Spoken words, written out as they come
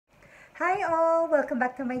Hi all, welcome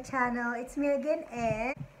back to my channel. It's me again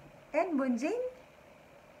and Bunjin.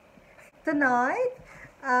 Tonight,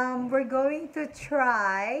 we're going to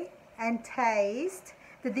try and taste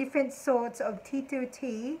the different sorts of T2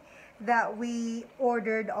 tea that we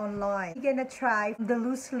ordered online. We're gonna try the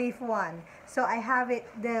loose leaf one. So I have it,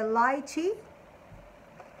 the lychee.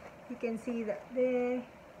 You can see the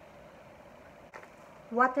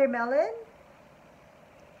watermelon.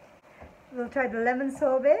 We'll try the lemon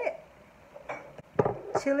sorbet,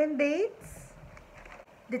 chillin' beets,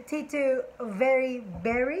 the T2 very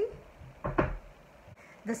berry,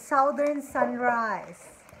 the southern sunrise.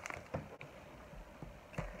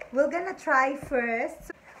 We're gonna try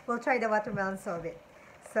first. We'll try the watermelon sorbet.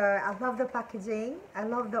 So I love the packaging. I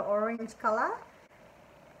love the orange color.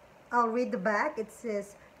 I'll read the back. It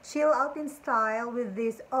says, chill out in style with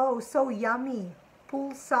this, oh so yummy,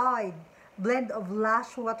 poolside blend of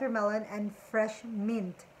lush watermelon and fresh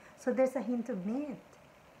mint. So there's a hint of mint.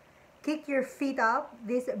 Kick your feet up.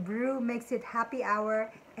 This brew makes it happy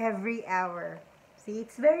hour every hour. See,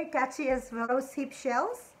 it's very catchy as well. Rose hip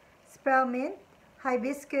shells, spearmint,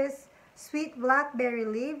 hibiscus, sweet blackberry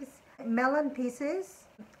leaves, melon pieces,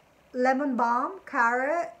 lemon balm,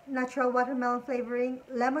 carrot, natural watermelon flavoring,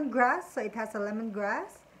 lemongrass, so it has a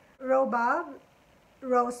lemongrass, rhubarb,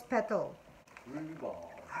 rose petal. Rhubarb.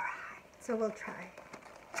 Alright, so we'll try.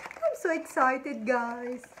 I'm so excited,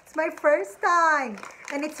 guys. It's my first time.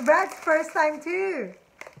 And it's Brad's first time too.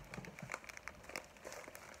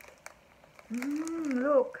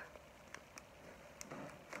 Look.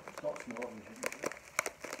 It's not smelling,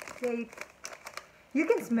 Yeah, you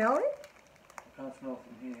can smell it? I can't smell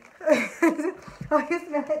from here. Oh, you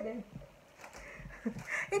smell it then.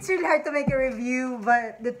 It's really hard to make a review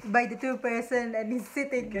by the two person and he's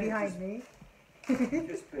sitting You can behind me.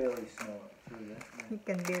 Just barely smell it through there. You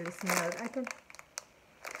can barely smell it. I can.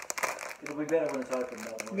 It'll be better when it's open,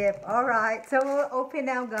 don't it? Yep. All right. So we'll open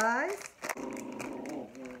now, guys.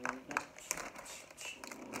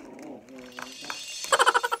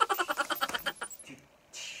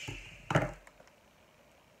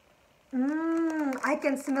 I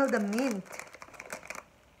can smell the mint.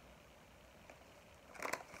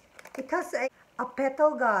 It has a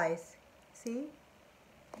petal, guys. See?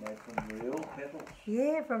 Made from real petals.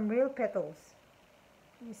 Yeah, from real petals.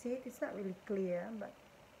 You see it? It's not really clear, but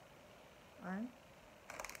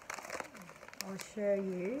I'll show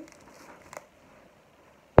you.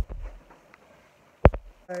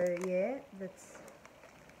 So yeah, that's.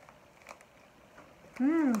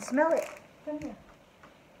 Smell it. Come here.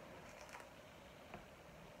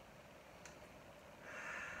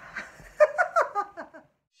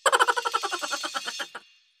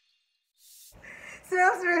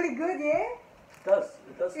 Smells really good, yeah? It does.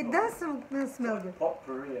 It does. It does smell good.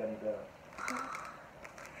 Potpourri only better.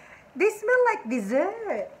 They smell like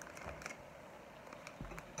dessert.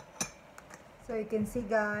 So you can see,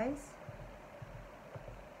 guys.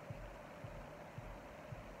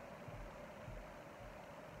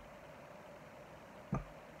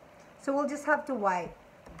 So we'll just have to wipe.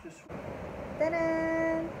 Just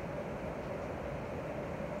Ta-da!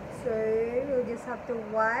 So we'll just have to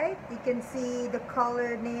wipe. You can see the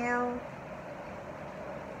color now.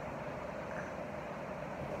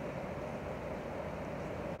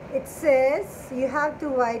 It says you have to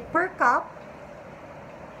wipe per cup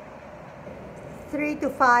 3 to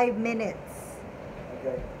 5 minutes.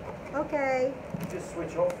 okay. Okay. Just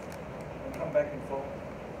switch off and come back and forth.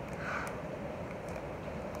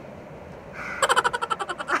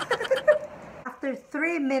 After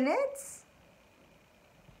 3 minutes,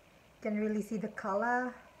 you can really see the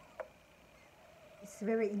color. It's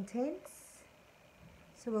very intense.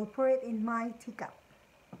 So we'll pour it in my teacup.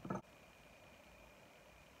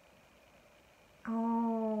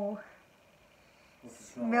 Oh, What's the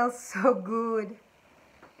smell? smells so good.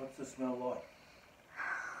 What's the smell like?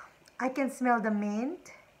 I can smell the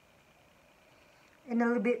mint and a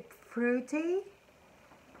little bit fruity.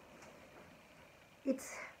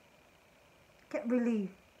 It's, can't really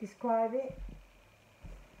describe it.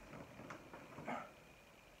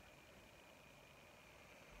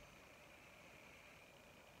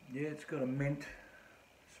 Yeah, it's got a mint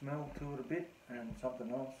smell to it a bit and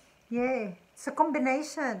something else. Yeah, it's a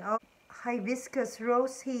combination of hibiscus,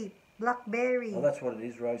 rose hip, blackberry. Oh, that's what it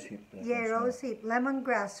is, rose hip. Yeah, rose hip,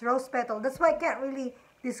 lemongrass, rose petal. That's why I can't really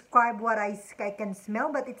describe what I can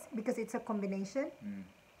smell, but it's because it's a combination.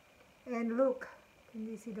 And look, can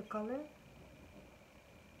you see the color?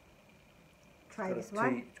 Try this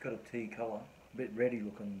one. It's got a tea colour, a bit reddy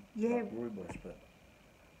looking, Yeah. like rooibos, but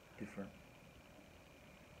different.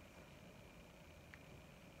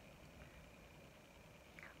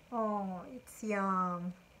 Oh, it's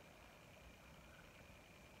yum.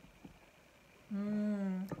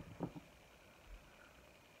 Mmm.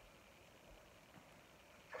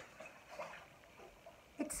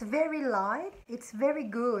 It's very light. It's very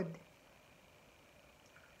good.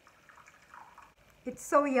 It's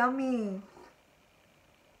so yummy.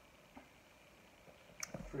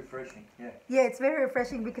 It's refreshing, yeah. Yeah, it's very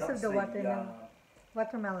refreshing because That's of the the, watermelon.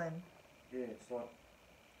 Watermelon. yeah, it's like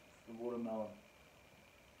the watermelon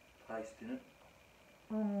paste in it.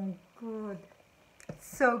 Oh, good.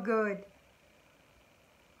 So good.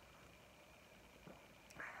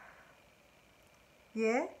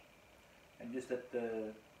 Yeah? And just at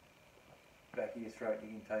the back of your throat, you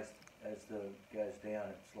can taste as the goes down.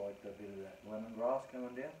 It's like a bit of that lemongrass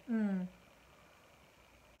coming down. Mm.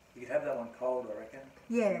 You could have that one cold, I reckon.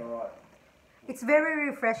 Yeah. You're right. It's very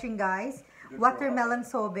refreshing, guys. Good for Watermelon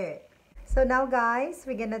sorbet. So now, guys,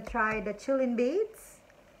 we're gonna try the chillin' beets.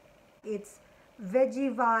 It's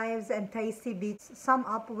veggie vibes and tasty beets, sum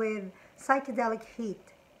up with psychedelic heat.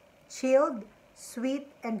 Chilled, sweet,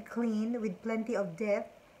 and clean with plenty of depth.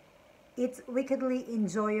 It's wickedly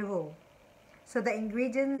enjoyable. So the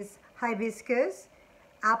ingredients is hibiscus,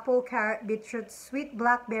 apple, carrot, beetroot, sweet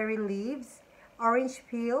blackberry leaves, orange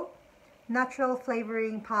peel, natural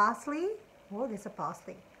flavoring parsley. Oh, there's a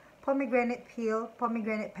parsley. Pomegranate peel,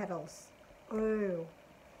 pomegranate petals. Oh,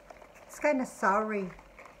 it's kind of soury.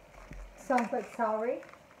 Sounds like soury.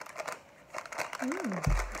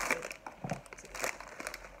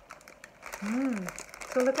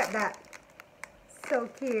 So look at that. So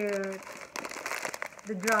cute.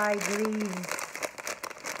 The dried leaves.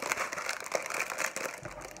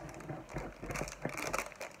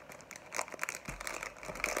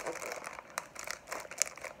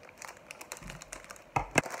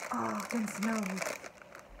 Oh, I can smell it.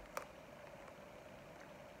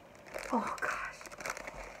 Oh gosh.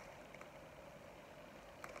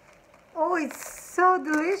 Oh, it's so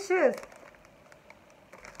delicious.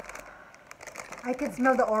 I can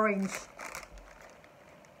smell the orange.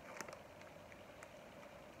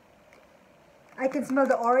 I can smell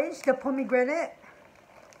the orange, the pomegranate.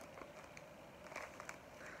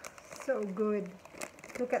 So good.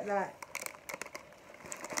 Look at that.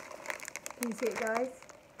 Can you see it, guys?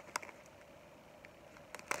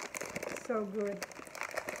 So good.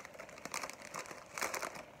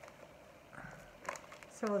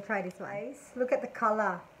 So we'll try this one. Look at the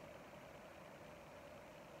color.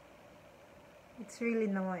 It's really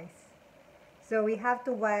nice. So we have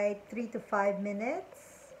to wait 3 to 5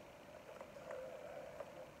 minutes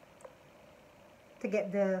to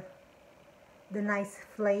get the nice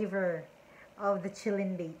flavor of the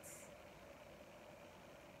chillin' beets.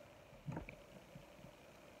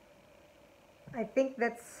 I think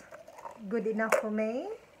that's good enough for me.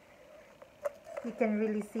 You can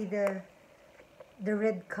really see the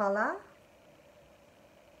red color.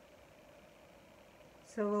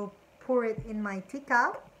 So we'll pour it in my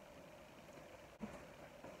teacup.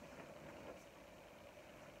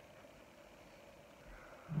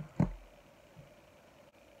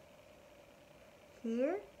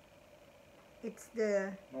 Here, it's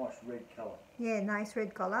the Nice red colour. yeah, nice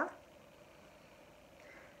red color.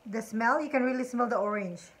 The smell, you can really smell the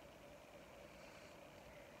orange.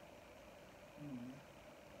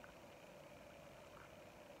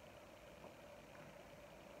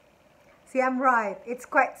 See, I'm right. It's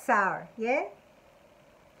quite sour, yeah?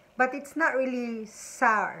 But it's not really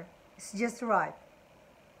sour. It's just right.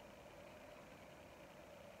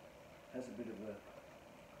 Has a bit of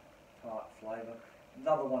a tart flavour.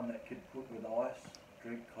 Another one that could put with ice,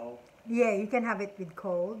 drink cold. Yeah, you can have it with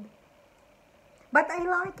cold. But I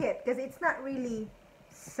like it because it's not really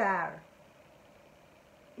sour.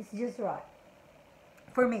 It's just right.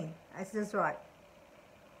 For me, it's just right.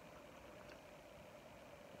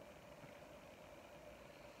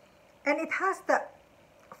 And it has the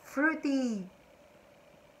fruity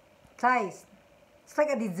taste. It's like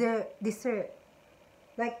a dessert.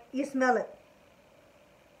 Like you smell it.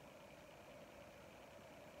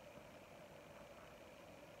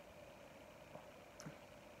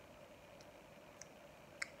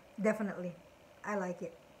 Definitely. I like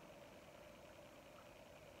it.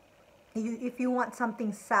 If you want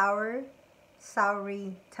something sour,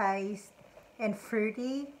 soury taste, and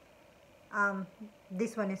fruity,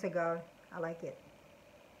 this one is a go. I like it.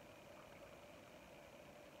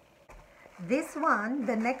 This one,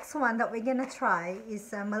 the next one that we're gonna try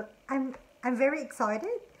is I'm very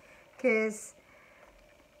excited because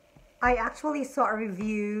I actually saw a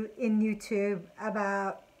review in YouTube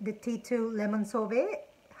about the T2 lemon sorbet,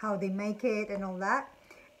 how they make it and all that,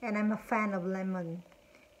 and I'm a fan of lemon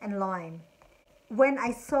and lime. when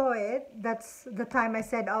I saw it, that's the time I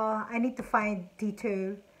said, oh, I need to find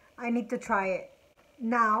T2. I need to try it.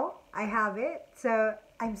 Now I have it, so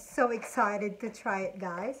I'm so excited to try it,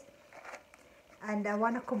 guys. And I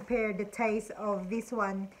want to compare the taste of this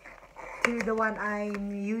one to the one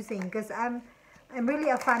I'm using, because I'm really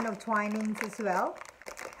a fan of Twinings as well.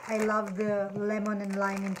 I love the lemon and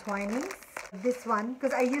lime in Twinings. This one,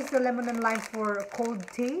 because I use the lemon and lime for cold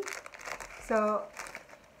tea, so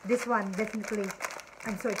this one definitely,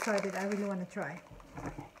 I'm so excited. I really want to try.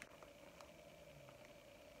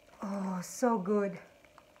 Oh, so good.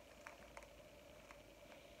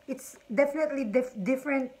 It's definitely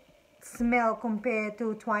different smell compared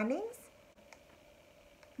to Twinings,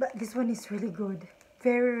 but this one is really good.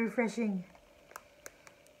 Very refreshing.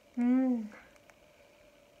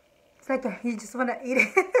 It's like you just want to eat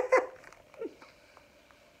it.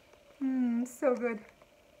 So good.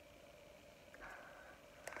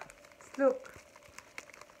 Look.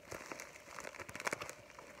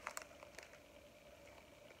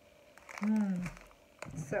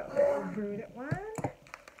 So I'll brew that one.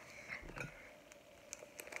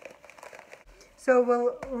 So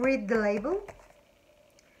we'll read the label.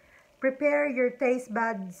 Prepare your taste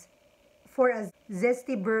buds for a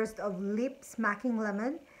zesty burst of lip-smacking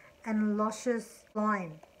lemon and luscious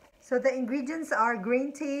lime. So the ingredients are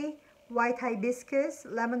green tea, white hibiscus,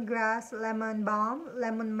 lemongrass, lemon balm,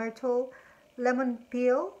 lemon myrtle, lemon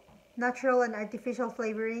peel, natural and artificial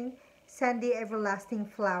flavoring, sandy everlasting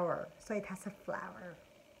flower. So it has a flower.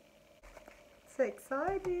 So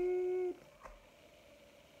excited.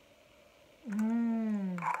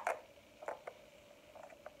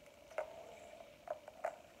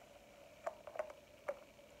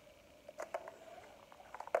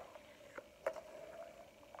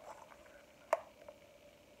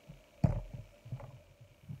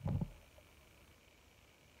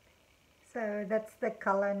 So that's the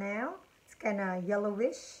color now. It's kind of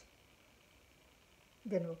yellowish.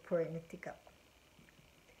 Then we'll pour it in a teacup.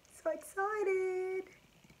 So excited!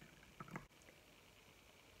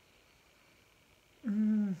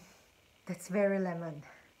 That's very lemon.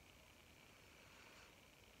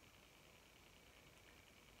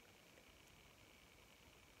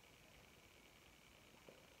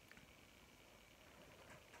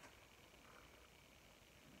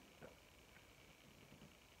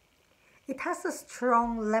 It has a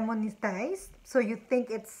strong lemony taste, so you think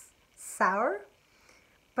it's sour,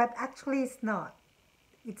 but actually it's not.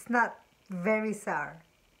 It's not very sour.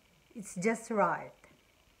 It's just right.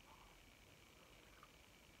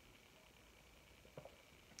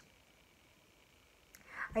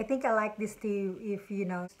 I think I like this tea if, you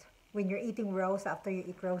know, when you're eating roast, after you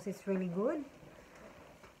eat roast, it's really good.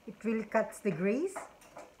 It really cuts the grease.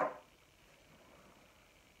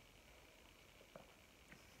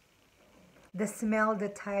 The smell, the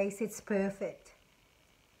taste, it's perfect.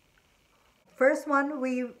 First one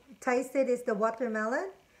we tasted is the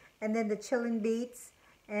watermelon, and then the chilling beets,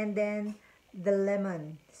 and then the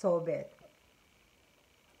lemon sorbet.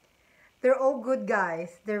 They're all good,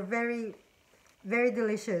 guys. They're very, very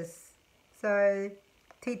delicious. So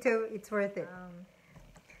T2, it's worth it.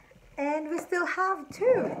 And we still have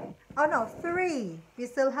three. We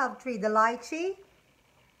still have three. The lychee,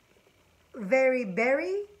 very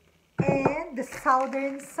berry, and the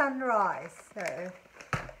southern sunrise. So,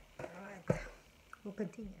 alright, we'll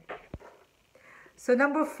continue. So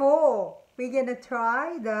number 4, we're gonna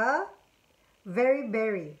try the very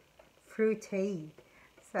berry fruity.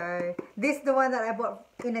 So this is the one that I bought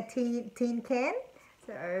in a tin can.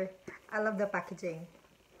 So I love the packaging.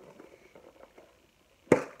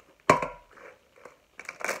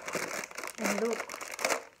 And look,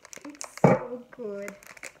 it's so good.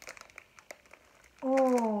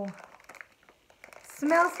 Oh,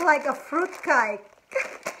 smells like a fruit cake.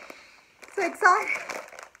 So excited.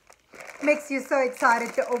 Makes you so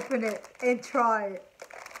excited to open it and try it.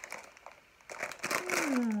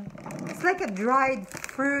 It's like a dried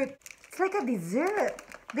fruit. It's like a dessert.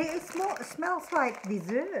 It smells like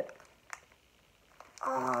dessert.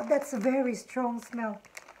 Oh, that's a very strong smell.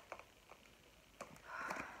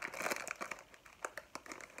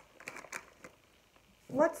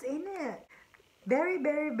 What's in it? Very,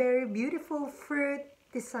 very, very beautiful fruit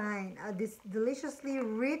design. This deliciously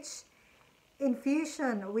rich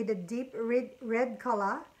infusion with a deep red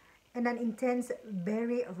color and an intense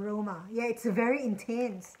berry aroma. Yeah, it's very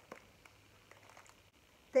intense.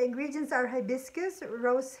 The ingredients are hibiscus,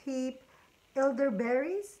 rose hip,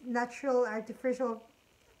 elderberries, natural artificial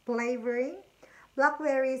flavoring,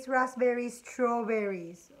 blackberries, raspberries,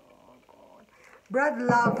 strawberries. Oh God. Brad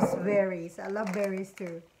loves berries. I love berries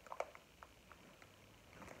too.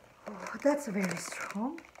 Oh, that's very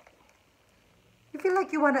strong. You feel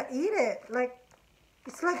like you want to eat it. Like,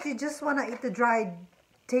 it's like you just want to eat the dried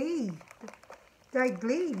tea, dried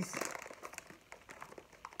leaves.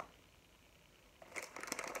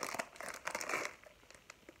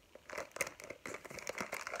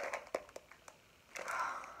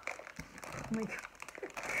 Oh my God.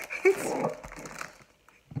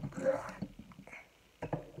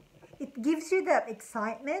 It gives you that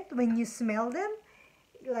excitement when you smell them.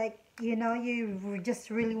 Like, you know, you just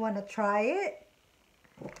really want to try it.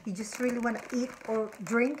 You just really want to eat or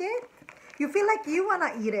drink it. You feel like you want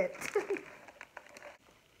to eat it.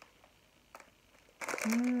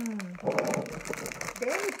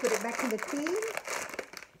 Then you put it back in the tin.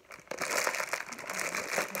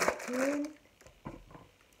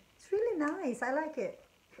 It's really nice. I like it.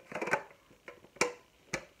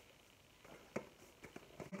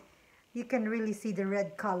 You can really see the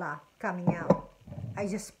red color coming out. I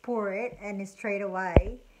just pour it and straight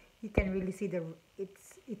away you can really see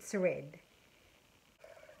it's red.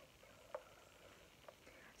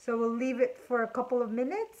 So we'll leave it for a couple of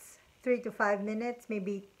minutes, 3 to 5 minutes,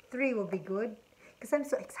 maybe 3 will be good, because I'm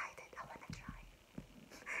so excited. I want to try.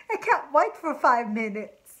 I can't wait for 5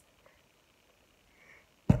 minutes.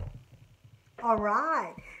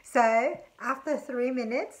 Alright, so after 3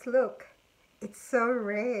 minutes, look, it's so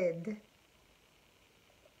red.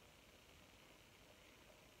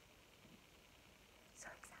 So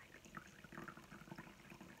excited.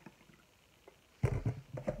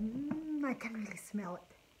 I can really smell it.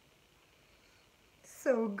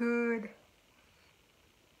 So good.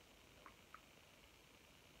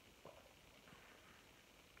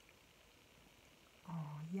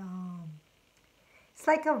 Oh, yum. It's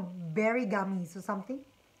like a berry gummies or something.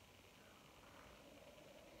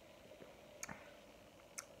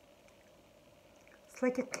 It's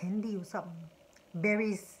like a candy or something.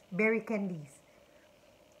 Berry candies.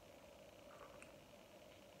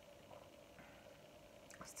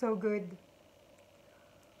 So good.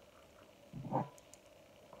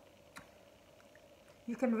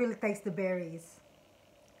 You can really taste the berries.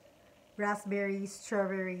 Raspberry,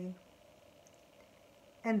 strawberry,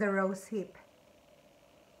 and the rose hip.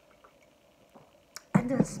 And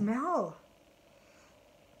the smell.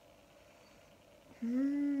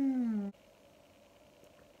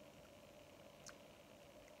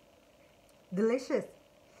 Delicious.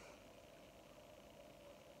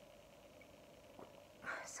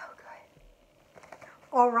 So good.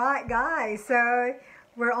 Alright guys, so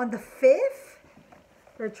we're on the 5th.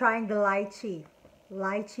 We're trying the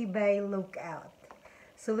lychee Bay Lookout.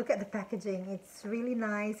 So look at the packaging. It's really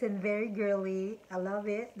nice and very girly. I love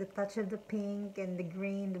it. The touch of the pink and the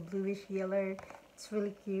green, the bluish yellow. It's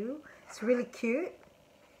really cute. It's really cute.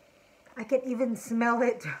 I can even smell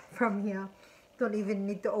it from here. Don't even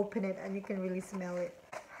need to open it and you can really smell it.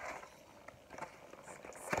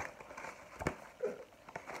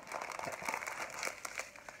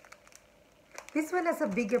 This one has a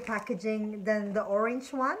bigger packaging than the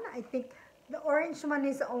orange one. I think the orange one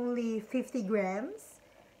is only 50 grams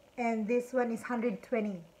and this one is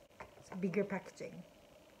 120. It's a bigger packaging.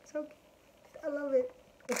 So I love it.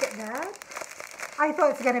 Look at that. I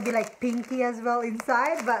thought it's gonna be like pinky as well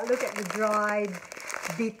inside, but look at the dried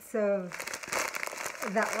bits of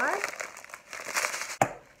that one.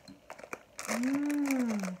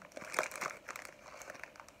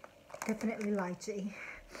 Definitely lychee.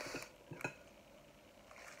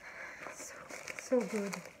 So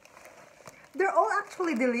good. They're all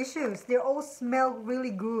actually delicious. They all smell really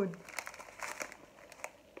good.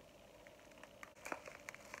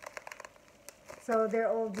 So they're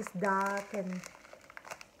all just dark and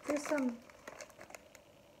there's some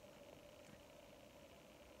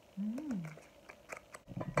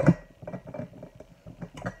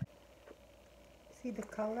see the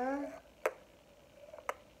color.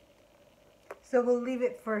 So we'll leave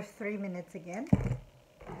it for 3 minutes again.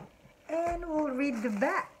 And we'll read the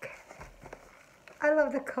back. I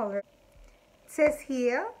love the color. It says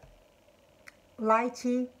here,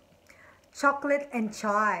 lychee, chocolate and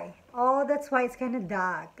chai. Oh, that's why it's kind of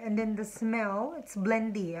dark. And then the smell, it's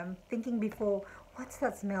blendy. I'm thinking before, what's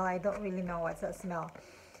that smell? I don't really know what's that smell.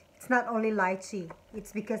 It's not only lychee.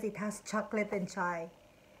 It's because it has chocolate and chai.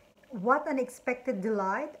 What unexpected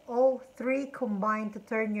delight. All three combine to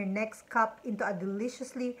turn your next cup into a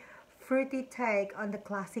deliciously fruity take on the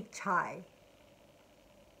classic chai.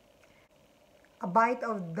 A bite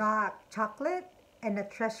of dark chocolate and a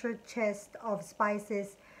treasure chest of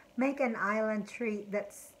spices make an island treat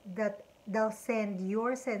that'll send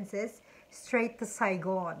your senses straight to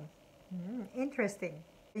Saigon. Interesting.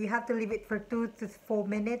 You have to leave it for 2 to 4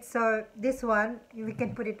 minutes. So this one, we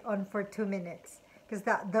can put it on for 2 minutes. Because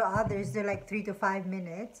the others, they're like 3 to 5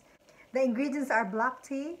 minutes. The ingredients are black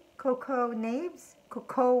tea, cocoa nibs,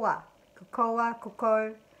 cocoa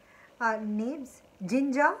nibs,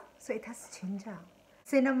 ginger. So it has ginger.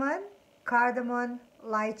 Cinnamon, cardamom,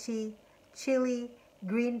 lychee, chili,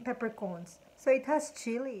 green peppercorns. So it has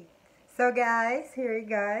chili. So guys, here you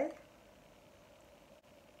go.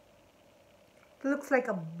 It looks like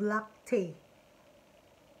a black tea.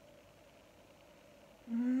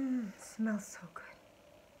 Smells so good.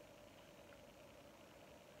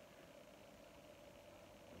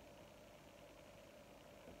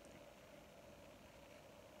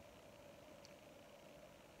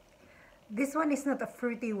 This one is not a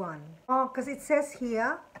fruity one. Oh, because it says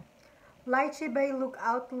here, lychee bay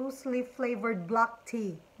lookout loosely flavored black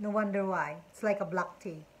tea. No wonder why. It's like a black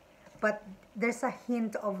tea. But there's a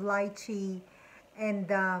hint of lychee and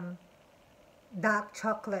dark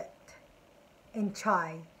chocolate and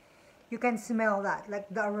chai. You can smell that, like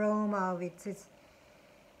the aroma of it.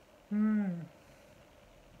 And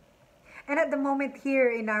at the moment here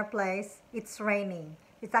in our place, it's raining.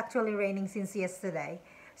 It's actually raining since yesterday.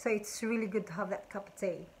 So it's really good to have that cup of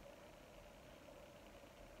tea.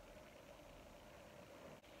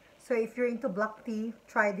 So if you're into black tea,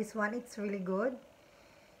 try this one. It's really good.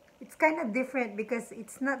 It's kind of different because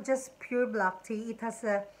it's not just pure black tea. It has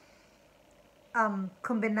a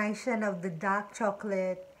combination of the dark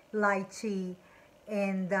chocolate, lychee,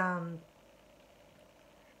 and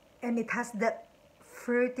it has that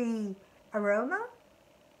fruity aroma.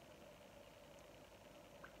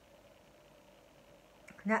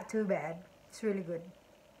 Not too bad. It's really good.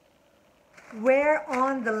 We're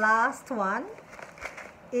on the last one.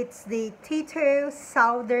 It's the Tito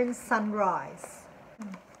Southern Sunrise.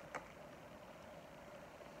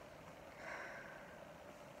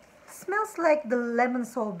 Smells like the lemon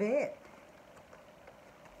sorbet.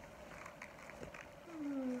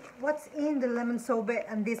 What's in the lemon sorbet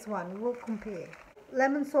and this one? We'll compare.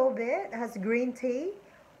 Lemon sorbet has green tea,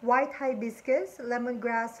 white hibiscus,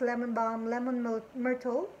 lemongrass, lemon balm, lemon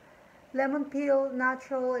myrtle, lemon peel,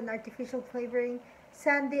 natural and artificial flavoring,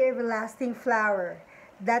 sandy everlasting flower.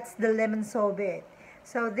 That's the lemon sorbet.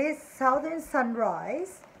 So this Southern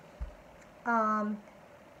Sunrise,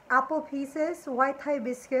 apple pieces, white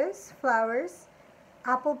hibiscus flowers,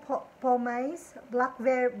 apple pomace,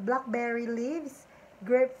 blackberry leaves,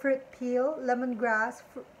 grapefruit peel, lemongrass,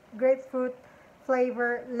 grapefruit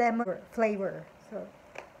flavor, lemon flavor. So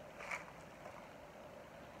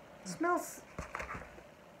it smells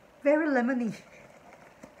very lemony.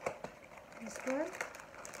 This one,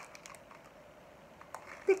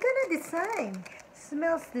 they kind of the same.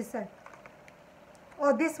 Smells the same.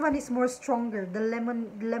 Oh, this one is more stronger. The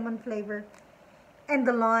lemon flavor and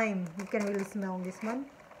the lime. You can really smell this one.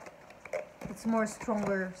 It's more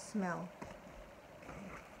stronger smell.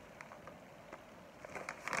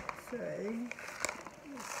 So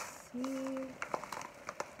let's see.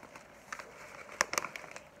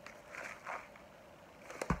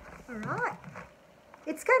 All right.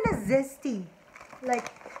 It's kind of zesty, like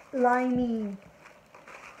limey.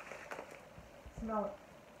 Smell it.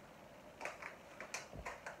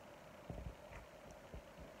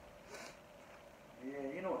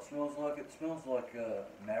 Yeah, you know what it smells like? It smells like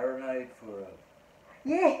marinade for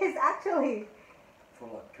Yes, actually. for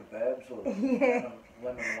like kebabs or Yeah.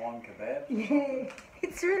 lemon lime kebabs. Yeah,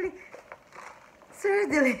 it's really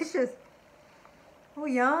delicious. Oh,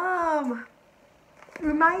 yum.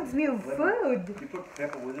 Reminds me of food. You put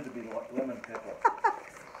pepper with it, it'd be like lemon pepper.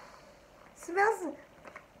 Smells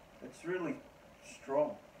It's really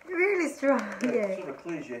strong. really strong. It Yeah. sort of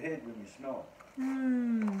clears your head when you smell it.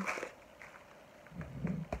 Mm.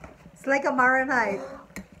 It's like a marinade.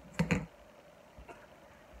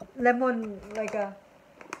 Lemon, like a.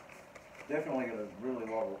 Definitely got a really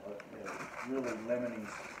lot of, really lemony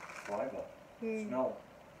flavour. Yeah. Smell,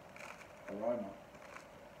 aroma.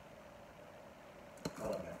 I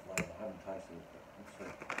don't know flavour. I haven't tasted it, but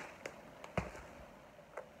let's see.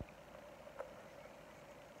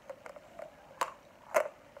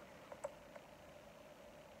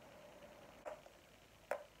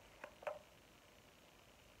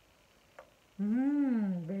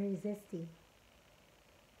 Very zesty.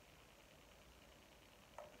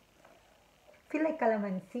 Feel like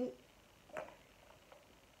calamansi.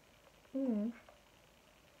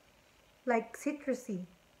 Like citrusy.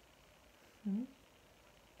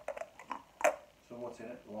 So what's in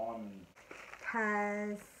it? Lime and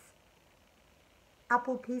Has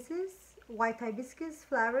apple pieces, white hibiscus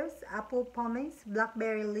flowers, apple pomace,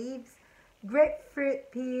 blackberry leaves, grapefruit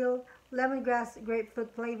peel, lemongrass,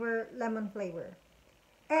 grapefruit flavor, lemon flavor.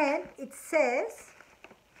 And it says,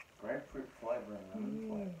 Grapefruit flavour and lemon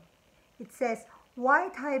flavour. it says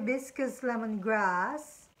white hibiscus,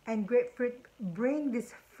 lemongrass, and grapefruit bring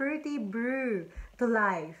this fruity brew to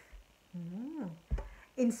life.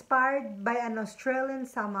 Inspired by an Australian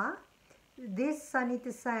summer, this sunny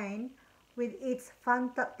design with its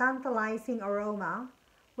tantalizing aroma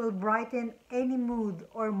will brighten any mood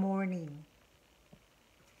or morning.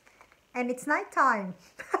 And it's nighttime.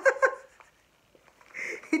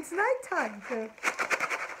 It's nighttime. So,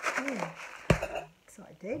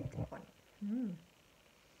 excited.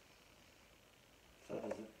 So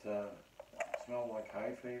does it smell like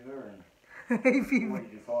hay fever and If you-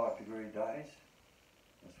 45-degree days?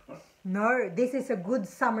 This one No, this is a good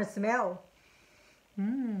summer smell.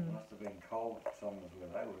 must have been cold summers where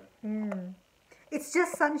they were. It's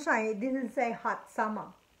just sunshine. It didn't say hot summer.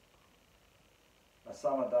 A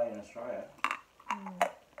summer day in Australia,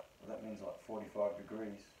 well, that means like 45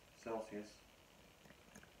 degrees Celsius,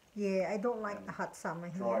 Yeah, I don't like the hot summer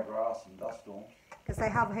dry here grass and dust storms. because I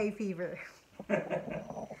have hay fever.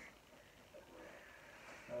 Oh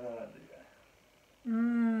dear.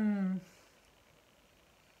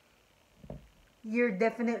 You're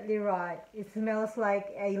definitely right. It smells like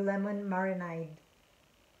a lemon marinade.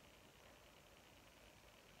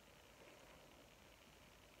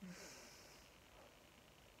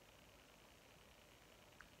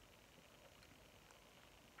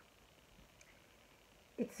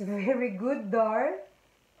 It's very good, Dar.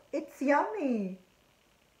 It's yummy.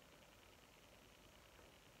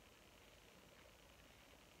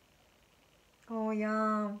 Oh,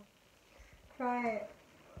 yum. Try it.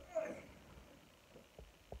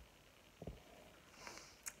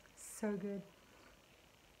 So good.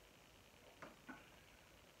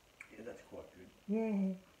 Yeah, that's quite good.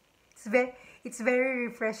 Yeah. It's very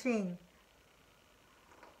refreshing.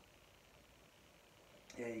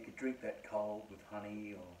 Yeah, you could drink that cold with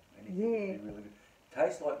honey or anything. Yeah. It'd be really good.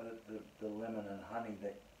 Tastes like the lemon and honey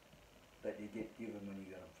that you get given when you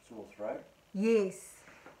got a sore throat. Yes.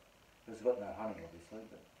 It's got no honey, obviously,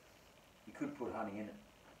 but you could put honey in it.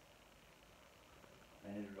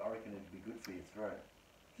 And I reckon it'd be good for your throat.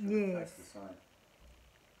 It Yes. tastes the same.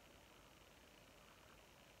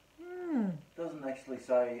 Doesn't actually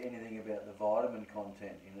say anything about the vitamin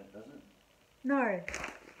content in it, does it? No.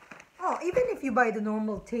 Oh, even if you buy the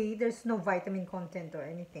normal tea, there's no vitamin content or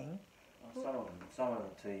anything. Well, some of the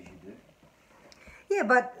teas you do. Yeah,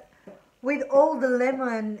 but with all the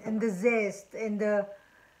lemon and the zest and the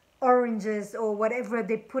oranges or whatever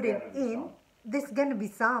they put it Gotta be in, some. there's gonna be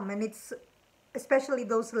some, and it's especially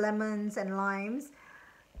those lemons and limes.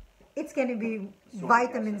 It's gonna be Ascorbic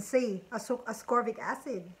vitamin acid. C, ascorbic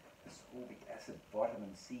acid. Ascorbic acid,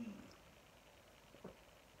 vitamin C.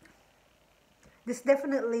 This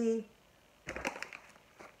definitely,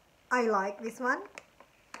 I like this one.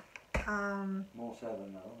 More so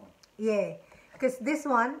than the other one. Yeah, because this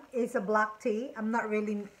one is a black tea. I'm not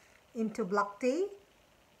really into black tea,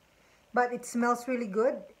 but it smells really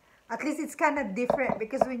good. At least it's kind of different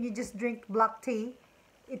because when you just drink black tea,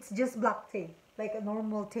 it's just black tea, like a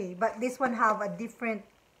normal tea. But this one have a different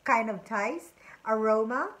kind of taste,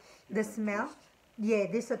 aroma, the Different smell. twist. Yeah,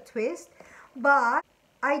 there's a twist. But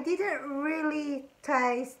I didn't really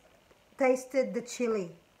tasted the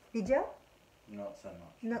chili. Did you? Not so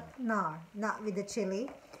much. No, not with the chili,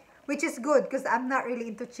 which is good because I'm not really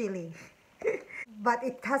into chili. But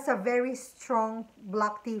it has a very strong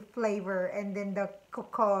black tea flavor, and then the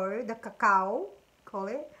cacao, call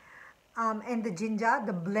it, and the ginger,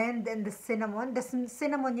 the blend, and the cinnamon. The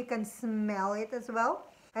cinnamon, you can smell it as well,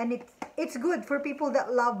 and it's good for people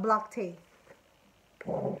that love black tea.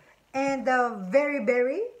 And the very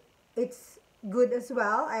berry, it's good as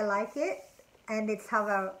well. I like it, and it's have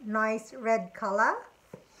a nice red color.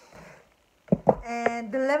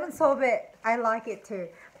 And the lemon sorbet, I like it too.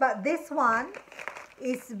 But this one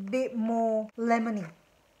is a bit more lemony.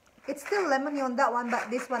 It's still lemony on that one, but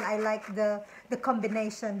this one I like the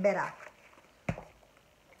combination better.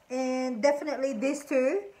 And definitely these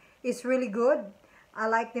two is really good. I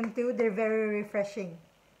like them too. They're very refreshing.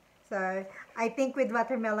 So I think with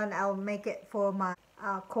watermelon, I'll make it for my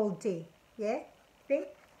cold tea. Yeah? Think?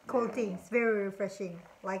 Cold tea. It's very refreshing.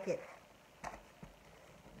 Like it.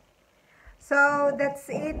 So that's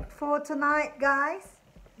it for tonight, guys.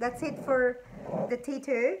 That's it for the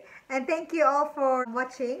T2. And thank you all for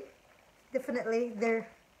watching. Definitely, they're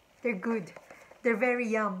good. They're very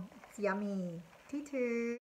yum. It's yummy. T2.